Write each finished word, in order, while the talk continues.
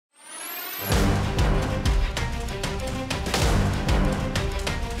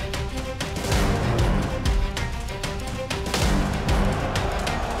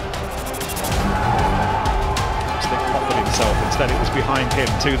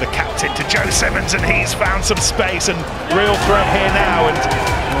to the captain, to Joe Simmons, and he's found some space and real threat here now, and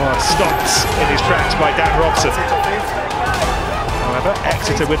stops in his tracks by Dan Robson. However,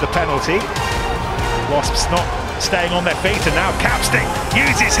 Exeter with the penalty. Wasps not staying on their feet, and now Capstick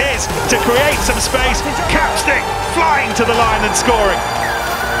uses his to create some space. Capstick flying to the line and scoring.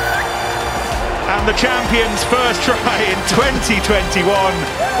 And the champions' first try in 2021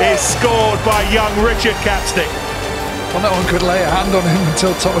 is scored by young Richard Capstick. Well, no one could lay a hand on him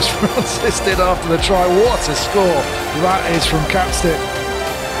until Thomas Francis did after the try. What a score that is from Capstick.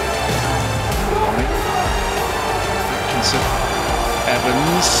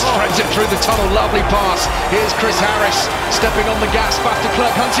 Evans threads it through the tunnel, lovely pass. Here's Chris Harris stepping on the gas, back to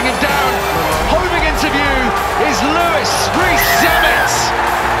Clerk, hunting him down. Homing into view is Lewis Rees-Zammit.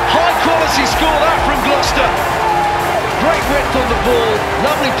 High quality score that from Gloucester. Great width on the ball,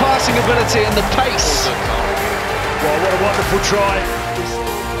 lovely passing ability and the pace. Well, what a wonderful try.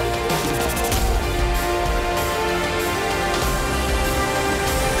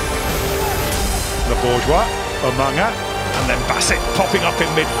 The Bourgeois, Umunga, and then Bassett popping up in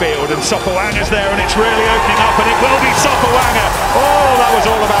midfield, and Sopoaga's there, and it's really opening up, and it will be Sopoaga. Oh, that was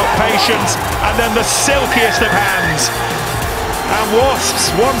all about patience, and then the silkiest of hands. And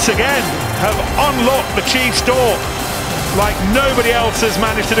Wasps, once again, have unlocked the Chiefs' door like nobody else has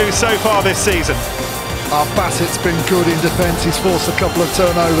managed to do so far this season. Bassett's been good in defence, he's forced a couple of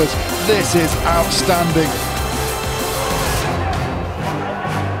turnovers. This is outstanding.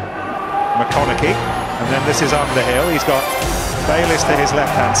 McConaughey, and then this is Underhill. He's got Bayliss to his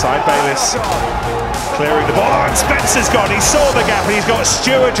left-hand side. Bayliss clearing the ball, and Spencer's gone. He saw the gap, and he's got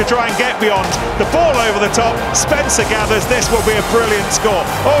Stewart to try and get beyond. The ball over the top. Spencer gathers. This will be a brilliant score.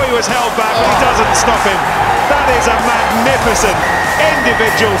 Oh, he was held back, but he doesn't stop him. That is a magnificent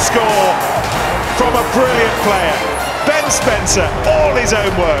individual score from a brilliant player. Ben Spencer, all his own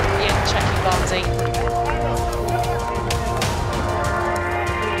work. Yeah, checking Barnsley.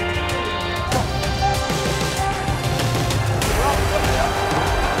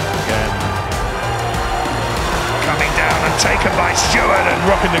 Coming down and taken by Stewart, and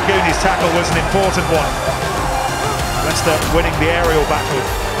Rockanagooni's tackle was an important one. Leicester winning the aerial battle.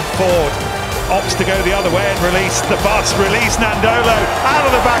 Ford opts to go the other way and release the bus, release Nandolo out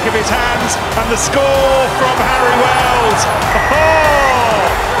of the back of his hands, and the score from Harry Wells. Oh!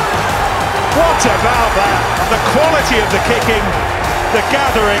 What about that? The quality of the kicking, the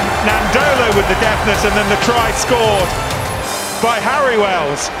gathering, Nandolo with the deftness, and then the try scored by Harry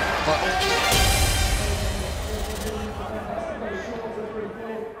Wells.